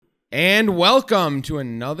And welcome to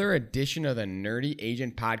another edition of the Nerdy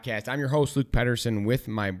Agent Podcast. I'm your host, Luke Pedersen, with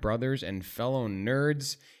my brothers and fellow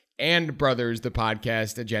nerds and brothers, the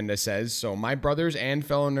podcast agenda says. So my brothers and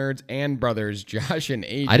fellow nerds and brothers, Josh and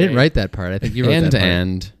AJ. I didn't write that part. I think you wrote that part.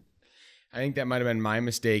 And I think that might have been my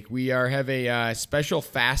mistake. We have a special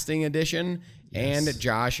fasting edition and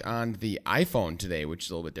Josh on the iPhone today, which is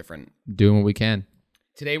a little bit different. Doing what we can.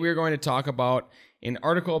 Today we are going to talk about an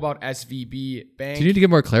article about SVB Bank. Do you need to get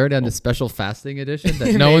more clarity on the special fasting edition?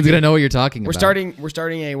 That no one's going to know what you're talking about. We're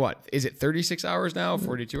starting a what? Is it 36 hours now?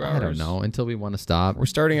 42 hours? I don't know until we want to stop. We're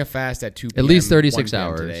starting a fast at 2 p.m. At least 36 1 p.m.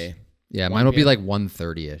 hours. today. Yeah, mine will be like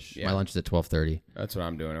 1:30ish. Yeah. My lunch is at 12:30. That's what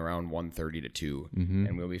I'm doing, around 1:30 to 2.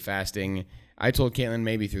 And we'll be fasting. I told Caitlin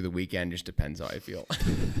maybe through the weekend, just depends how I feel.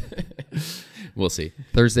 we'll see.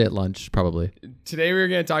 Thursday at lunch, probably. Today we're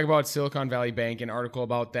going to talk about Silicon Valley Bank, an article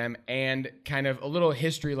about them, and kind of a little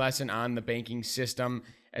history lesson on the banking system,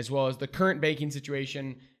 as well as the current banking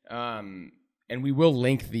situation. And we will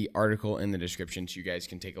link the article in the description so you guys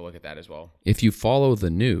can take a look at that as well. If you follow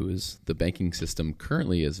the news, the banking system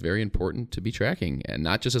currently is very important to be tracking, and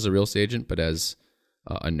not just as a real estate agent, but as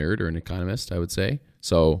a nerd or an economist, I would say.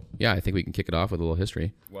 So, yeah, I think we can kick it off with a little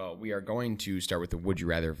history. Well, we are going to start with the Would You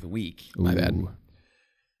Rather of the Week. My bad.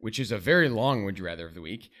 Which is a very long Would You Rather of the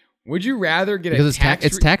Week. Would you rather get Because a tax...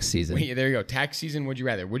 it's tax season. Wait, there you go. Tax season, would you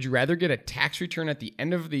rather? Would you rather get a tax return at the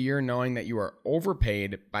end of the year knowing that you are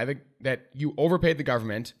overpaid that you overpaid the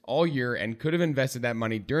government all year and could have invested that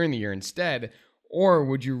money during the year instead? Or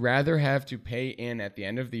would you rather have to pay in at the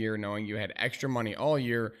end of the year knowing you had extra money all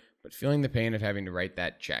year but feeling the pain of having to write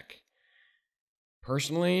that check?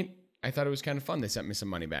 Personally, I thought it was kind of fun. They sent me some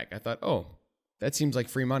money back. I thought, oh, that seems like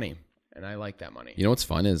free money. And I like that money. You know what's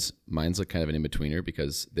fun is mine's like kind of an in-betweener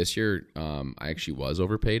because this year I actually was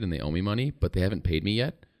overpaid and they owe me money, but they haven't paid me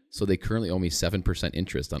yet. So they currently owe me 7%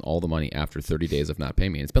 interest on all the money after 30 days of not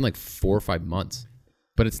paying me. It's been like 4 or 5 months.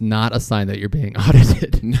 But it's not a sign that you're being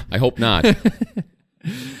audited. I hope not.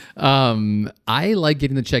 I like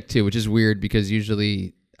getting the check too, which is weird because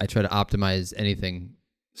usually I try to optimize anything.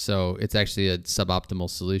 So it's actually a suboptimal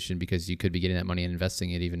solution because you could be getting that money and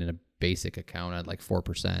investing it even in a basic account at like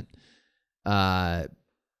 4%.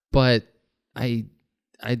 But I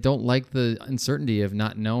don't like the uncertainty of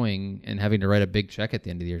not knowing and having to write a big check at the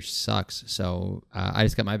end of the year sucks. So I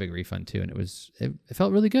just got my big refund too, and it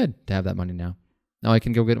felt really good to have that money now. Now I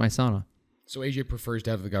can go get my sauna. So AJ prefers to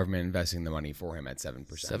have the government investing the money for him at 7%.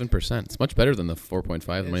 7%. It's much better than the 4.5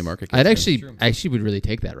 the money market. I actually would really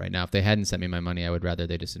take that right now. If they hadn't sent me my money, I would rather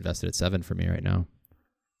they just invested at 7 for me right now.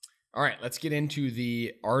 All right, let's get into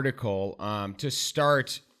the article. To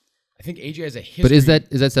start, I think AJ has a history. But is that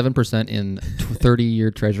 7% in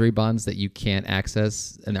 30-year Treasury bonds that you can't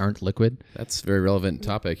access and aren't liquid? That's a very relevant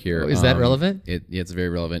topic here. Is that relevant? It's very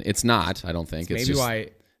relevant. It's not, I don't think. It's it's maybe just, why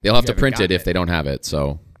they'll have to print it if they don't have it.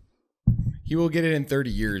 So he will get it in 30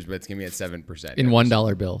 years, but it's going to be at 7%. In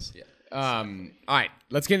 $1 bills. Yeah. All right,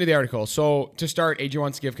 let's get into the article. So to start, AJ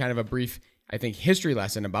wants to give kind of a brief, I think, history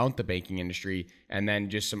lesson about the banking industry and then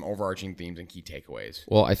just some overarching themes and key takeaways.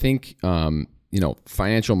 Well, I think,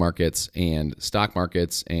 financial markets and stock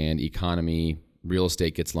markets and economy, real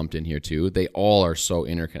estate gets lumped in here too. They all are so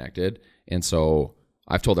interconnected. And so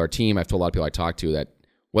I've told our team, I've told a lot of people I talk to that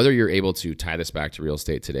whether you're able to tie this back to real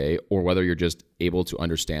estate today or whether you're just able to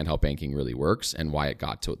understand how banking really works and why it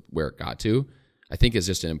got to where it got to, I think is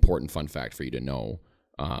just an important fun fact for you to know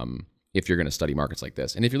if you're going to study markets like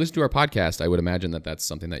this. And if you listen to our podcast, I would imagine that that's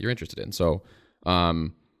something that you're interested in. So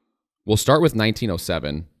we'll start with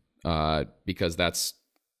 1907 because that's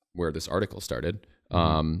where this article started.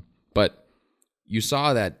 But you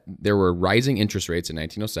saw that there were rising interest rates in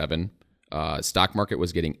 1907. Stock market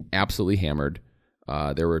was getting absolutely hammered.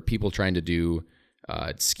 There were people trying to do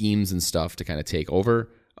schemes and stuff to kind of take over.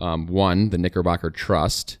 One, the Knickerbocker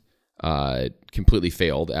Trust, completely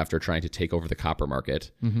failed after trying to take over the copper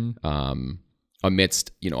market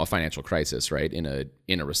amidst a financial crisis, right, in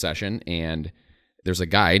a recession. And there's a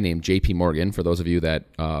guy named J.P. Morgan. For those of you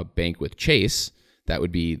that bank with Chase, that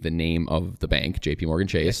would be the name of the bank, J.P. Morgan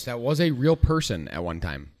Chase. Yes, that was a real person at one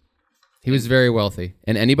time. He was very wealthy.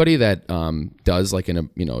 And anybody that does does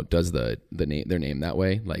the name, their name that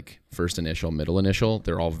way, like first initial, middle initial,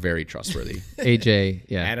 they're all very trustworthy. AJ,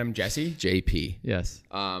 yeah. Adam Jesse? JP. Yes.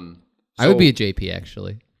 I would be a JP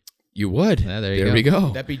actually. You would. Yeah, there we go.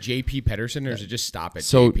 Would that be JP Pedersen or is it just stop it?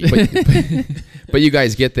 So, but you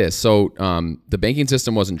guys get this. So the banking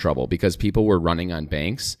system was in trouble because people were running on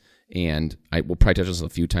banks. And I will probably touch on this a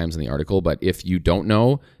few times in the article, but if you don't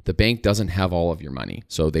know, the bank doesn't have all of your money.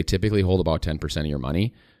 So they typically hold about 10% of your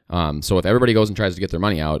money. So if everybody goes and tries to get their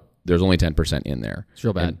money out, there's only 10% in there. It's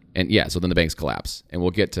real bad. And yeah, so then the banks collapse. And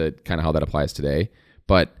we'll get to kind of how that applies today.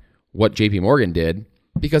 But what JP Morgan did,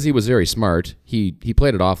 because he was very smart, he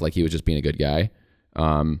played it off like he was just being a good guy.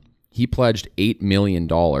 He pledged $8 million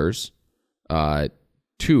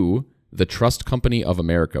to the Trust Company of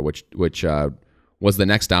America, which was the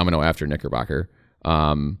next domino after Knickerbocker.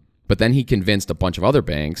 But then he convinced a bunch of other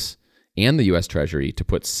banks and the U.S. Treasury to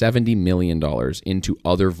put $70 million into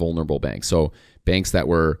other vulnerable banks. So banks that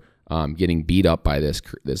were getting beat up by this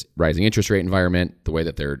rising interest rate environment, the way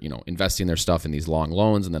that they're investing their stuff in these long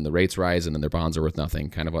loans, and then the rates rise, and then their bonds are worth nothing,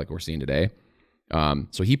 kind of like we're seeing today.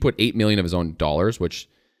 So he put $8 million of his own dollars, which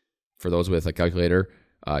for those with a calculator,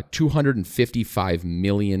 $255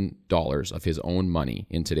 million of his own money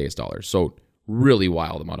in today's dollars. So really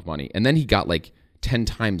wild amount of money. And then he got like 10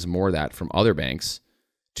 times more of that from other banks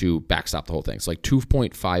to backstop the whole thing. So like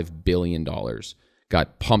 $2.5 billion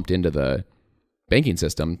got pumped into the banking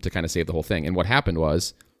system to kind of save the whole thing. And what happened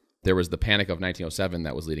was there was the panic of 1907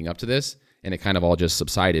 that was leading up to this, and it kind of all just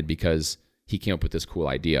subsided because he came up with this cool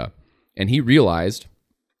idea. And he realized,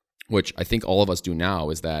 which I think all of us do now,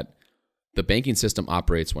 is that the banking system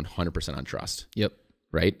operates 100% on trust. Yep.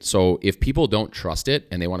 Right? So if people don't trust it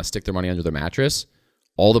and they want to stick their money under their mattress,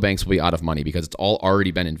 all the banks will be out of money because it's all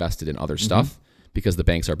already been invested in other stuff, because the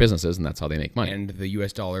banks are businesses and that's how they make money. And the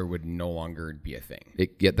U.S. dollar would no longer be a thing.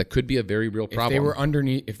 That could be a very real problem. If they were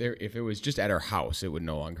underneath, if it was just at our house, it would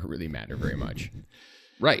no longer really matter very much.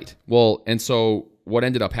 Right. Well, and so what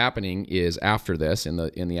ended up happening is after this, in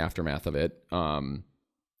the aftermath of it,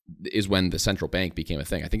 is when the central bank became a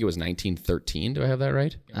thing. I think it was 1913. Do I have that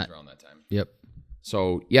right? It was around that time. Yep.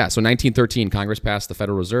 So 1913, Congress passed the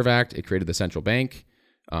Federal Reserve Act. It created the central bank.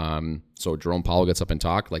 So Jerome Powell gets up and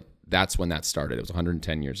talk. Like that's when that started. It was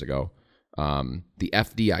 110 years ago. The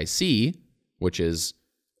FDIC, which is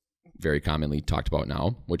very commonly talked about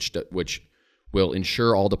now, which will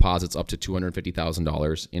insure all deposits up to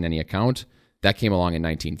 $250,000 in any account, that came along in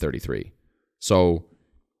 1933. So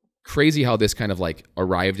crazy how this kind of like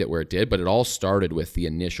arrived at where it did, but it all started with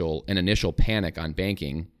an initial panic on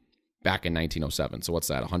banking back in 1907. So what's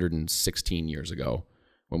that? 116 years ago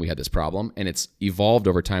when we had this problem, and it's evolved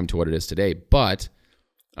over time to what it is today. But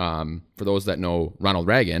for those that know Ronald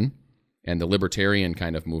Reagan and the libertarian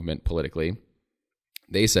kind of movement politically,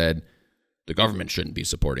 they said the government shouldn't be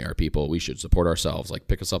supporting our people. We should support ourselves, like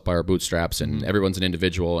pick us up by our bootstraps, and everyone's an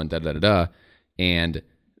individual, and da-da-da-da. And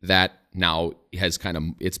that now has kind of,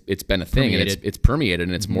 it's been a thing, and it's permeated,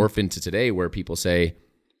 and it's morphed into today where people say,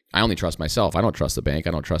 I only trust myself. I don't trust the bank.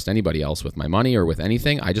 I don't trust anybody else with my money or with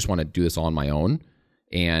anything. I just want to do this all on my own.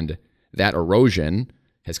 And that erosion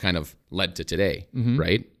has kind of led to today,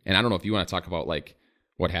 right? And I don't know if you want to talk about like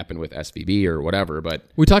what happened with SVB or whatever,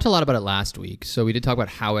 but we talked a lot about it last week. So we did talk about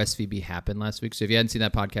how SVB happened last week. So if you hadn't seen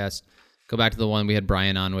that podcast, go back to the one we had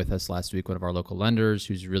Brian on with us last week, one of our local lenders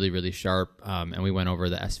who's really, really sharp. And we went over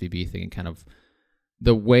the SVB thing and kind of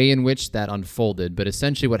the way in which that unfolded. But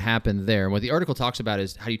essentially what happened there, and what the article talks about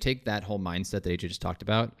is how you take that whole mindset that AJ just talked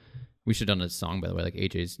about. We should have done a song, by the way, like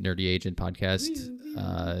AJ's Nerdy Agent podcast,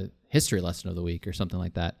 history lesson of the week or something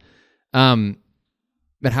like that.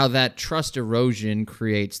 But how that trust erosion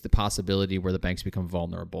creates the possibility where the banks become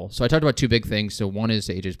vulnerable. So I talked about two big things. So one is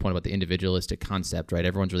AJ's point about the individualistic concept, right?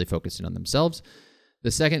 Everyone's really focusing on themselves. The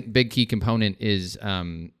second big key component is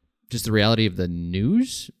just the reality of the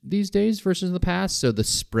news these days versus the past. So the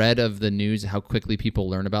spread of the news, how quickly people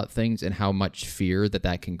learn about things and how much fear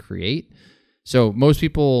that can create. So most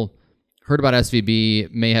people heard about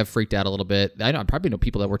SVB, may have freaked out a little bit. I probably know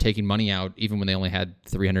people that were taking money out even when they only had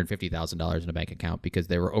 $350,000 in a bank account because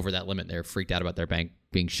they were over that limit. They were freaked out about their bank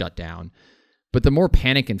being shut down. But the more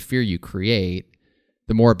panic and fear you create,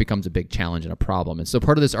 the more it becomes a big challenge and a problem. And so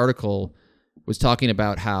part of this article was talking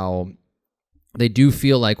about how they do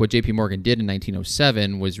feel like what JP Morgan did in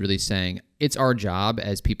 1907 was really saying it's our job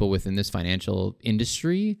as people within this financial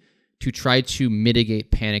industry to try to mitigate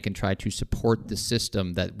panic and try to support the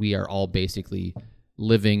system that we are all basically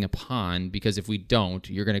living upon, because if we don't,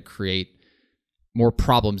 you're going to create more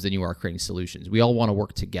problems than you are creating solutions. We all want to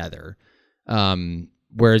work together.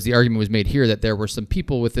 Whereas the argument was made here that there were some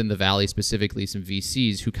people within the Valley, specifically some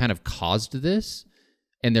VCs, who kind of caused this.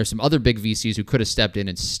 And there's some other big VCs who could have stepped in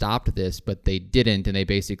and stopped this, but they didn't. And they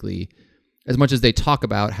basically, as much as they talk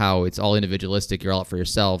about how it's all individualistic, you're all out for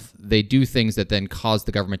yourself, they do things that then cause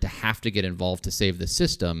the government to have to get involved to save the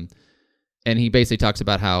system. And he basically talks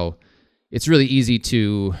about how it's really easy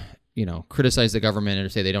to, criticize the government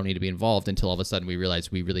and say they don't need to be involved until all of a sudden we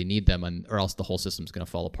realize we really need them, or else the whole system's going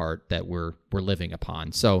to fall apart that we're living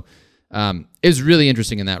upon. So It was really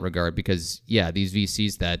interesting in that regard because, these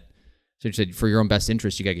VCs that said for your own best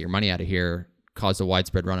interest, you got to get your money out of here, caused a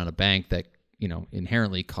widespread run on a bank that,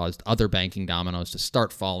 inherently caused other banking dominoes to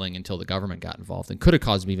start falling until the government got involved, and could have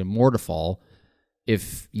caused them even more to fall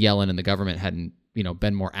if Yellen and the government hadn't,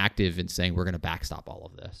 been more active in saying we're going to backstop all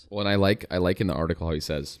of this. Well, and I like in the article how he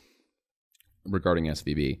says regarding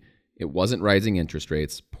SVB, it wasn't rising interest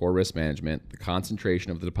rates, poor risk management, the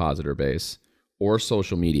concentration of the depositor base, or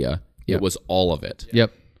social media. Yep. It was all of it.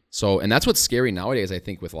 Yep. So, and that's what's scary nowadays, I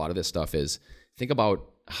think, with a lot of this stuff is think about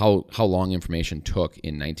how long information took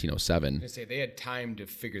in 1907. I say they had time to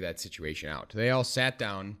figure that situation out. They all sat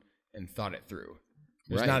down and thought it through.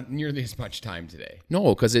 There's not nearly as much time today.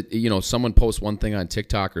 No, because someone posts one thing on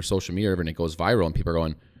TikTok or social media and it goes viral and people are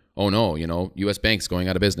going, oh no, U.S. banks going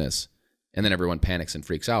out of business. And then everyone panics and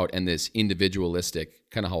freaks out. And this individualistic,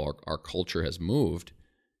 kind of how our culture has moved,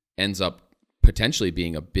 ends up potentially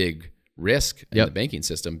being a big risk in the banking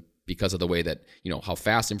system because of the way that, how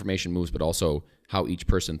fast information moves, but also how each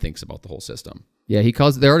person thinks about the whole system. Yeah,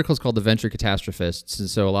 the article's called The Venture Catastrophists. And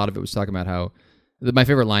so a lot of it was talking about how, my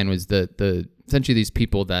favorite line was the essentially these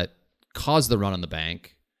people that caused the run on the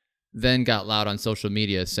bank then got loud on social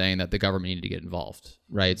media saying that the government needed to get involved,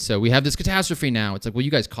 right? So we have this catastrophe now. It's like, well,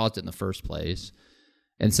 you guys caused it in the first place.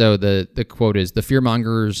 And so the quote is, the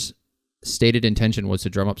fearmongers' stated intention was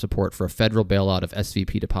to drum up support for a federal bailout of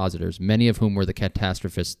SVP depositors, many of whom were the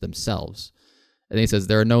catastrophists themselves. And he says,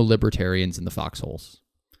 there are no libertarians in the foxholes.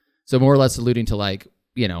 So more or less alluding to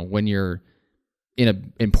when you're in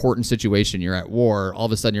an important situation, you're at war, all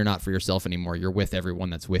of a sudden you're not for yourself anymore. You're with everyone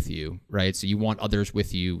that's with you, right? So you want others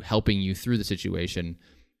with you, helping you through the situation.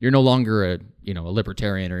 You're no longer a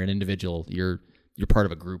libertarian or an individual. You're part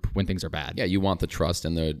of a group when things are bad. Yeah, you want the trust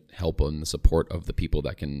and the help and the support of the people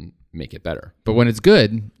that can make it better. But when it's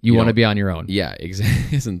good, you want to be on your own. Yeah,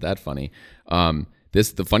 exactly. Isn't that funny?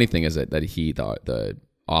 The funny thing is that the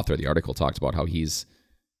author of the article talks about how he's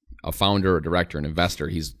a founder, a director, an investor.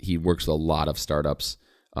 He works with a lot of startups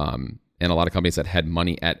and a lot of companies that had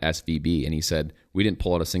money at SVB. And he said, we didn't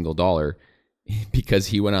pull out a single dollar because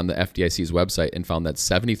he went on the FDIC's website and found that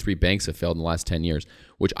 73 banks have failed in the last 10 years,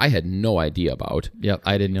 which I had no idea about. Yep,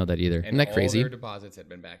 I didn't know that either. And Isn't that crazy? All their deposits had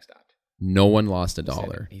been backstopped. No one lost a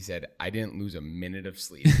dollar. He said, I didn't lose a minute of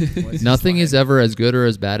sleep. Nothing is ever as good or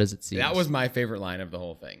as bad as it seems. That was my favorite line of the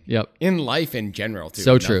whole thing. Yep. In life in general, too.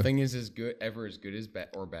 So true. Nothing is ever as good as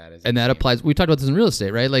or bad as. And that applies. We talked about this in real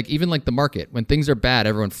estate, right? Like even like the market, when things are bad,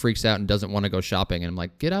 everyone freaks out and doesn't want to go shopping. And I'm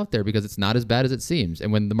like, get out there because it's not as bad as it seems.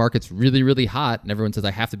 And when the market's really, really hot and everyone says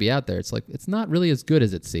I have to be out there, it's like it's not really as good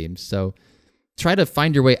as it seems. So try to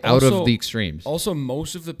find your way out of the extremes. Also,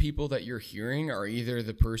 most of the people that you're hearing are either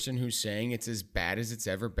the person who's saying it's as bad as it's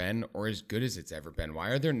ever been or as good as it's ever been. Why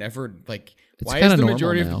are there never why is the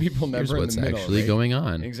majority of the people never in the middle? What's actually going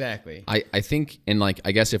on? Exactly. I think, and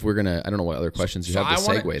I guess if we're gonna, I don't know what other questions you have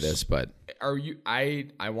to segue this, but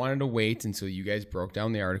I wanted to wait until you guys broke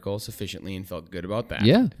down the article sufficiently and felt good about that.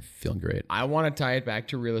 Yeah. Feeling great. I want to tie it back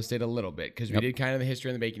to real estate a little bit because we did kind of the history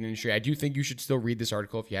of the banking industry. I do think you should still read this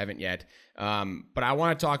article if you haven't yet. But I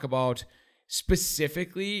want to talk about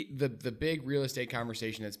specifically the big real estate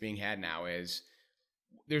conversation that's being had now is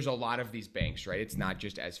there's a lot of these banks, right? It's not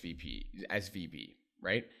just SVB,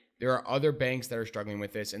 right? There are other banks that are struggling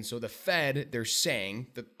with this. And so the Fed, they're saying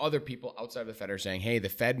that other people outside of the Fed are saying, hey, the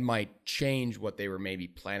Fed might change what they were maybe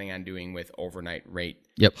planning on doing with overnight rate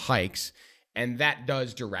hikes. And that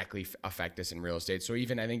does directly affect us in real estate. So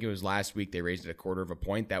even I think it was last week, they raised it 1/4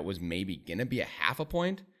 point. That was maybe going to be 1/2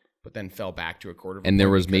 point, but then fell back to 1/4 point. And there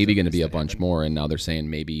was maybe going to be a bunch more. And now they're saying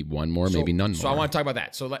maybe one more, maybe none more. So I want to talk about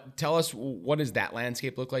that. So tell us, what does that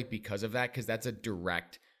landscape look like because of that? Because that's a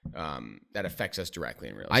direct, that affects us directly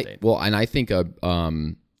in real estate. And I think a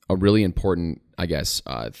really important, I guess,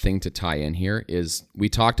 thing to tie in here is we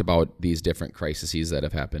talked about these different crises that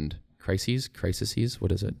have happened. Crises?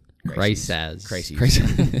 What is it? Crises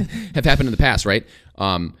have happened in the past, right?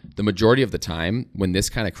 The majority of the time when this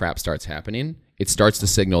kind of crap starts happening, it starts to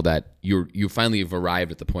signal that you finally have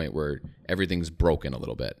arrived at the point where everything's broken a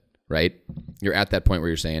little bit, right? You're at that point where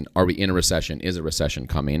you're saying, are we in a recession? Is a recession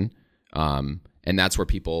coming? And that's where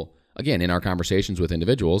people, again, in our conversations with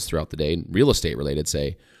individuals throughout the day, real estate related,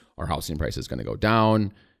 say, our housing price is going to go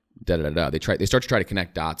down, They start to try to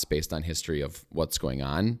connect dots based on history of what's going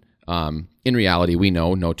on. In reality, we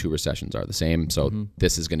know no two recessions are the same. So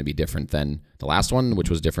this is going to be different than the last one, which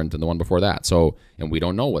was different than the one before that. So, and we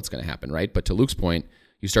don't know what's going to happen, right? But to Luke's point,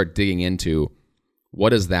 you start digging into what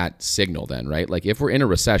does that signal then, right? Like if we're in a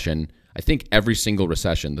recession, I think every single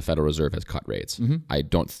recession, the Federal Reserve has cut rates. I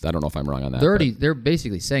don't know if I'm wrong on that. They're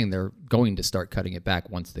basically saying they're going to start cutting it back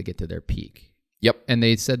once they get to their peak. Yep. And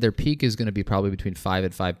they said their peak is going to be probably between 5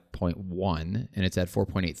 and 5.1, and it's at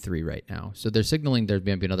 4.83 right now. So they're signaling there's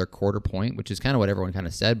going to be another quarter point, which is kind of what everyone kind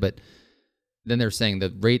of said. But then they're saying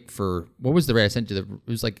the rate for, what was the rate I sent you? It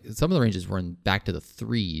was like some of the ranges were back to the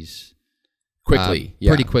threes. Quickly.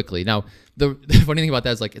 Pretty quickly. Now, the funny thing about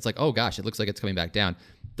that is it's like, oh gosh, it looks like it's coming back down.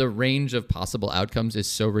 The range of possible outcomes is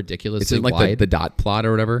so ridiculously It's like wide. the dot plot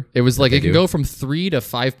or whatever. It was like it can go from 3 to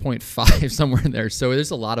 5.5 somewhere in there. So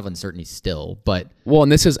there's a lot of uncertainty still. But Well,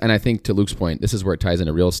 and I think to Luke's point, this is where it ties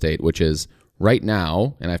into real estate, which is right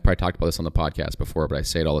now, and I've probably talked about this on the podcast before, but I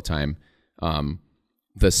say it all the time.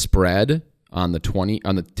 The spread on the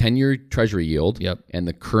 10-year Treasury yield and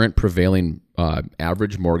the current prevailing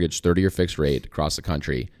average mortgage 30-year fixed rate across the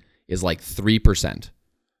country is like 3%.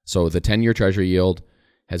 So the 10-year Treasury yield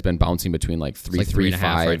has been bouncing between like 3.35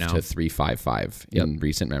 right to 3.55 in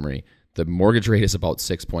recent memory. The mortgage rate is about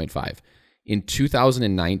 6.5. In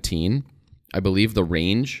 2019, I believe the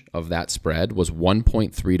range of that spread was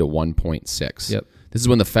 1.3 to 1.6. Yep. This is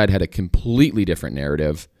when the Fed had a completely different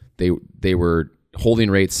narrative. They were holding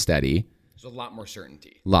rates steady. There's a lot more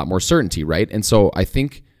certainty. Right? And so I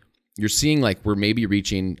think you're seeing like we're maybe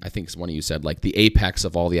reaching, I think one of you said, like the apex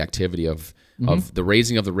of all the activity of the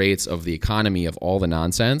raising of the rates, of the economy, of all the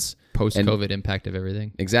nonsense. Post-COVID impact of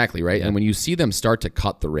everything. Exactly, right? Yeah. And when you see them start to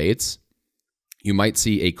cut the rates, you might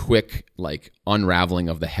see a quick like unraveling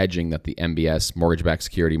of the hedging that the MBS mortgage-backed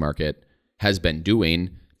security market has been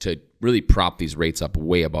doing to really prop these rates up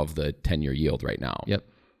way above the 10-year yield right now. Yep.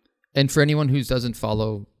 And for anyone who doesn't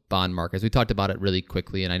follow bond markets, we talked about it really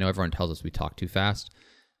quickly, and I know everyone tells us we talk too fast.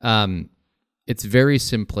 It's very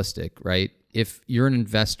simplistic, right? If you're an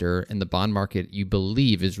investor and the bond market you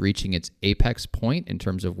believe is reaching its apex point in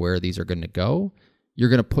terms of where these are going to go, you're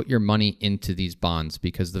going to put your money into these bonds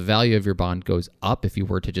because the value of your bond goes up if you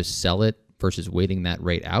were to just sell it versus waiting that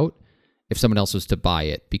rate out if someone else was to buy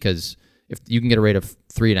it. Because if you can get a rate of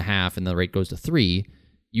 3.5 and the rate goes to 3,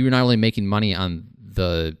 you're not only making money on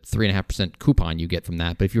the 3.5% coupon you get from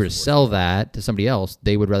that, but if you were to sell that to somebody else,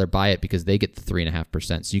 they would rather buy it because they get the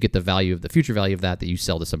 3.5%. So you get the value of the future value of that you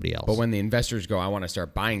sell to somebody else. But when the investors go, I want to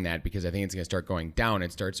start buying that because I think it's going to start going down,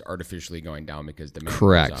 it starts artificially going down because demand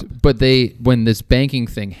Correct. goes up. But when this banking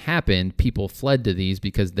thing happened, people fled to these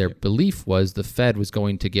because their belief was the Fed was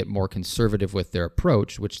going to get more conservative with their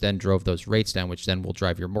approach, which then drove those rates down, which then will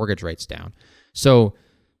drive your mortgage rates down. So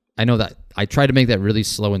I know that I tried to make that really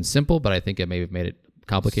slow and simple, but I think I may have made it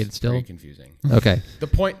complicated still. Very confusing. Okay. The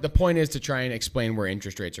point is to try and explain where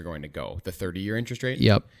interest rates are going to go. The 30-year interest rate.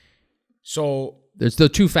 Yep. So there's the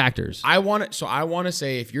two factors. I want to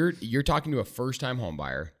say if you're talking to a first-time home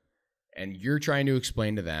buyer and you're trying to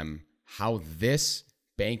explain to them how this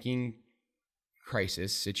banking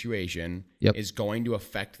crisis situation is going to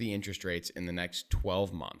affect the interest rates in the next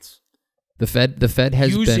 12 months. The Fed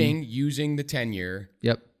has using the 10-year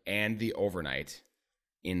Yep. and the overnight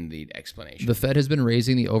in the explanation. The Fed has been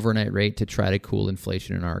raising the overnight rate to try to cool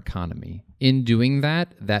inflation in our economy. In doing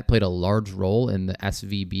that played a large role in the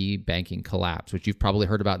SVB banking collapse, which you've probably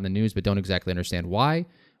heard about in the news, but don't exactly understand why.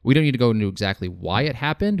 We don't need to go into exactly why it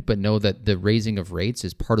happened, but know that the raising of rates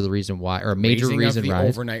is part of the reason why, or a major reason the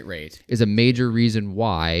overnight rate is a major reason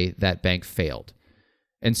why that bank failed.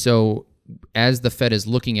 And so as the Fed is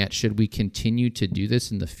looking at, should we continue to do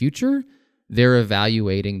this in the future? They're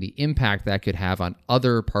evaluating the impact that could have on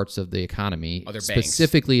other parts of the economy,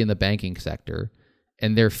 specifically in the banking sector.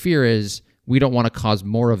 And their fear is we don't want to cause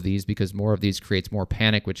more of these because more of these creates more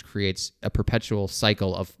panic, which creates a perpetual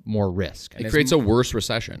cycle of more risk. It creates a worse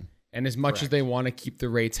recession. And as much as they want to keep the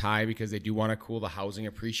rates high because they do want to cool the housing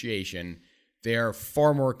appreciation, they are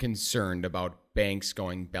far more concerned about banks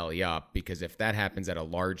going belly up because if that happens at a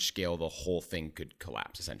large scale, the whole thing could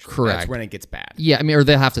collapse, essentially. Correct. That's when it gets bad. Yeah, I mean, or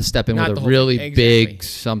they'll have to step in Not with the a whole really thing. big Exactly.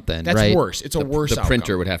 something, That's right? worse. It's a worse The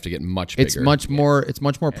printer outcome. would have to get much bigger. It's much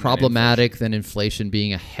more problematic than inflation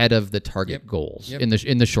being ahead of the target goals in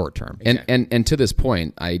the short term. And to this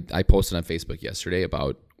point, I posted on Facebook yesterday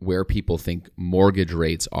about where people think mortgage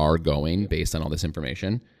rates are going based on all this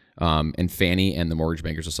information. And Fannie and the Mortgage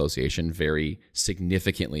Bankers Association vary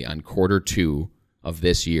significantly on Q2 of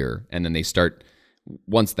this year. And then they start,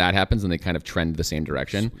 once that happens, and they kind of trend the same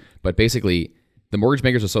direction. But basically, the Mortgage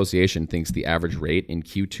Bankers Association thinks the average rate in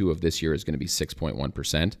Q2 of this year is going to be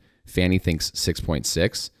 6.1%. Fannie thinks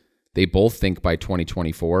 6.6. They both think by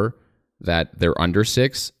 2024 that they're under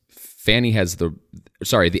 6. Fannie has the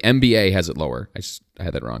MBA has it lower. I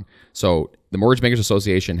had that wrong. So the Mortgage Bankers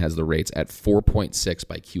Association has the rates at 4.6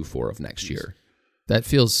 by Q4 of next year. That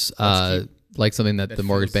feels like something that the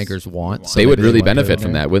mortgage bankers want. They would really benefit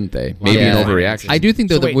from that, wouldn't they? Maybe an overreaction. I do think,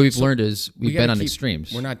 though, that what we've learned is we've been on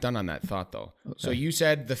extremes. We're not done on that thought, though. Okay. So you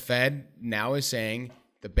said the Fed now is saying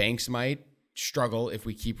the banks might struggle if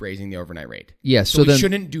we keep raising the overnight rate. Yeah, so we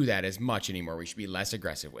shouldn't do that as much anymore. We should be less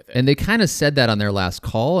aggressive with it. And they kind of said that on their last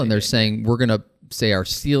call, and they're saying we're going to say our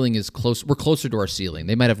ceiling is close. We're closer to our ceiling.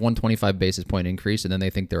 They might have 125 basis point increase, and then they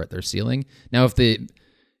think they're at their ceiling. Now, if the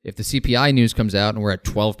CPI news comes out and we're at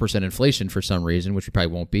 12% inflation for some reason, which we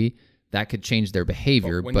probably won't be, that could change their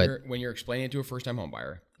behavior. But when you're explaining it to a first-time home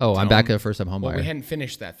buyer. Oh, I'm back at a first-time home buyer. We hadn't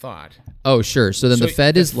finished that thought. Oh, sure. So then the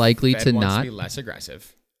Fed is likely to wants not to be less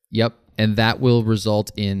aggressive. Yep, and that will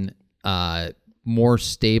result in more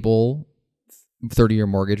stable 30-year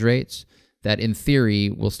mortgage rates that, in theory,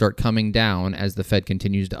 will start coming down as the Fed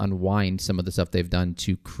continues to unwind some of the stuff they've done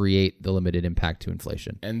to create the limited impact to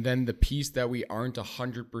inflation. And then the piece that we aren't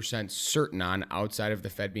 100% certain on outside of the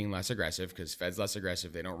Fed being less aggressive, because Fed's less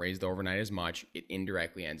aggressive, they don't raise the overnight as much, it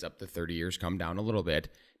indirectly ends up the 30 years come down a little bit.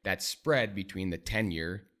 That spread between the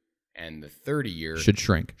 10-year and the 30-year should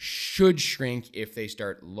shrink if they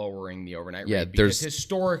start lowering the overnight rate. Because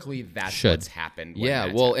historically, that's what's happened.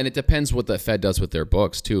 And it depends what the Fed does with their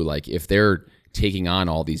books, too. Like, if they're taking on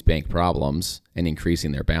all these bank problems and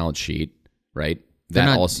increasing their balance sheet, right? That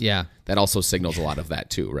also signals a lot of that,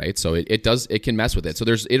 too, right? So it can mess with it. So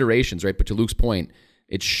there's iterations, right? But to Luke's point,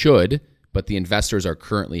 it should, but the investors are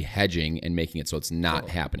currently hedging and making it so it's not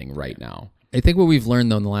happening right now. I think what we've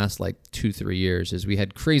learned, though, in the last 2-3 years is we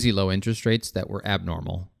had crazy low interest rates that were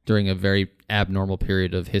abnormal during a very abnormal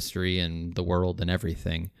period of history and the world and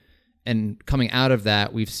everything. And coming out of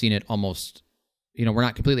that, we've seen it almost, we're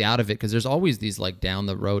not completely out of it because there's always these down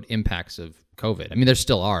the road impacts of COVID. I mean, there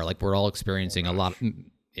still are. We're all experiencing a lot,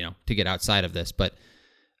 to get outside of this. But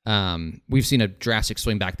we've seen a drastic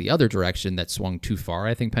swing back the other direction that swung too far,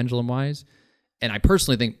 I think, pendulum-wise. And I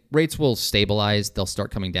personally think rates will stabilize. They'll start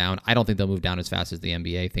coming down. I don't think they'll move down as fast as the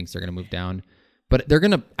NBA thinks they're going to move down. But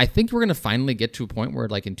I think we're going to finally get to a point where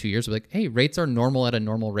in 2 years, we're like, hey, rates are normal at a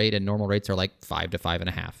normal rate, and normal rates are 5 to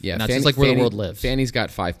 5.5. Yeah. And that's just where the world lives. Fannie's got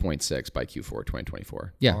 5.6 by Q4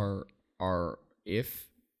 2024. Yeah. If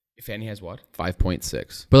Fannie has what?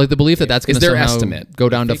 5.6. But the belief that's going to somehow estimate go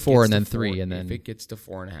down to 4 and then 3. And then if it gets to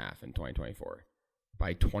 4.5 in 2024.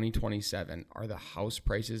 By 2027, are the house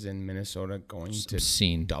prices in Minnesota going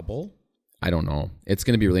to double? I don't know. It's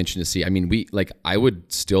going to be really interesting to see. I mean, I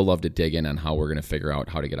would still love to dig in on how we're going to figure out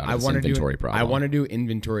how to get out of this inventory problem. I want to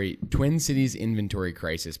do Twin Cities inventory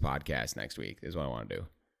crisis podcast next week is what I want to do.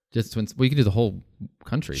 Just we could do the whole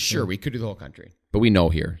country. Sure, we could do the whole country. But we know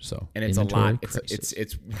here, so. And it's inventory a lot.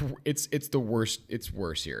 It's the worst. It's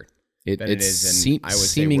worse here than it is in, I would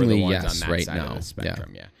seemingly say we're the ones on that right side now. Of the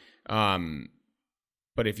spectrum. Yeah.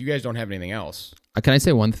 But if you guys don't have anything else. Can I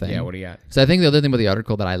say one thing? Yeah, what do you got? So I think the other thing about the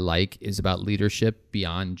article that I like is about leadership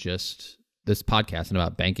beyond just this podcast and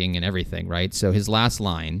about banking and everything, right? So his last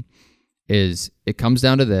line is, it comes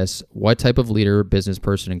down to this: what type of leader, business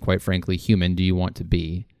person, and quite frankly, human do you want to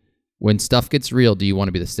be? When stuff gets real, do you want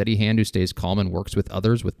to be the steady hand who stays calm and works with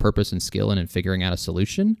others with purpose and skill and in figuring out a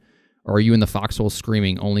solution? Or are you in the foxhole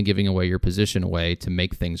screaming, only giving away your position away to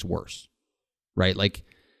make things worse? Right?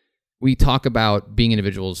 We talk about being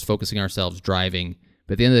individuals, focusing ourselves, driving,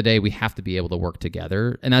 but at the end of the day, we have to be able to work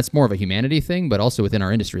together. And that's more of a humanity thing, but also within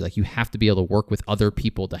our industry, you have to be able to work with other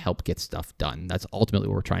people to help get stuff done. That's ultimately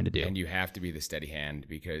what we're trying to do. And you have to be the steady hand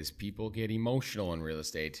because people get emotional in real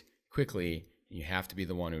estate quickly. And you have to be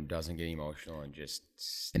the one who doesn't get emotional and just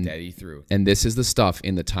steady through. And this is the stuff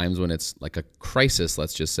in the times when it's like a crisis,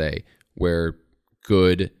 let's just say, where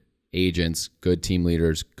good agents, good team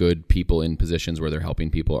leaders, good people in positions where they're helping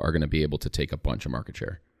people are going to be able to take a bunch of market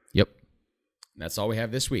share. Yep. That's all we have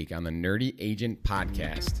this week on the Nerdy Agent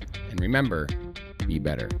Podcast. And remember, be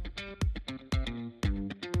better.